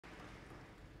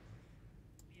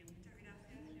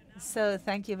So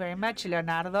thank you very much,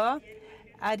 Leonardo.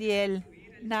 Ariel,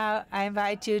 now I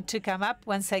invite you to come up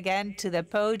once again to the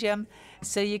podium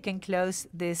so you can close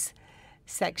this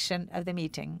section of the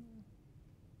meeting.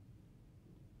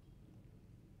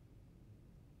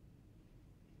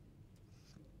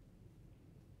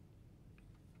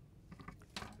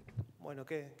 Bueno,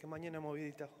 qué mañana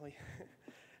movidita hoy.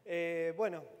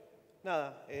 Bueno,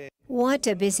 nada. What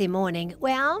a busy morning.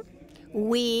 Well,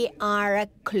 we are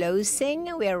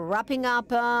closing, we are wrapping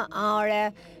up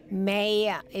our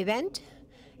May event.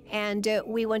 And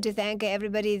we want to thank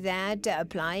everybody that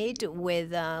applied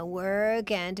with work,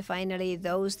 and finally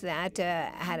those that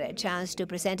had a chance to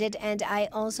present it. And I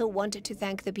also wanted to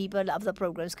thank the people of the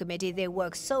Programs Committee. They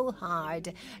worked so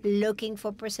hard looking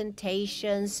for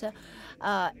presentations,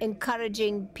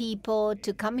 encouraging people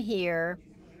to come here.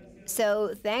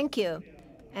 So thank you.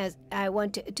 As I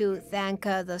want to thank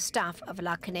the staff of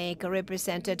LACNOG,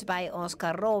 represented by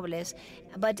Oscar Robles.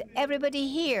 But everybody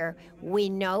here, we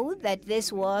know that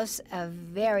this was a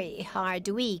very hard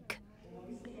week.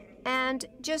 And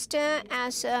just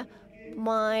as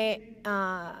my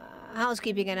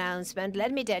housekeeping announcement,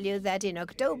 let me tell you that in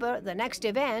October, the next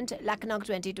event, LACNOG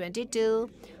 2022,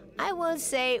 I will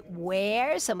say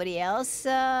where somebody else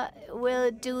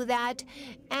will do that,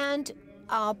 and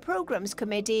our Programs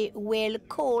Committee will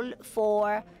call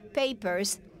for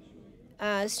papers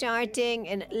starting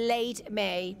in late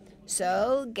May.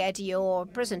 So get your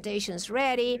presentations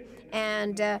ready,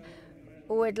 and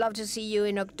we'd love to see you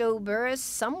in October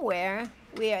somewhere.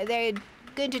 They're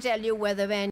going to tell you where the venue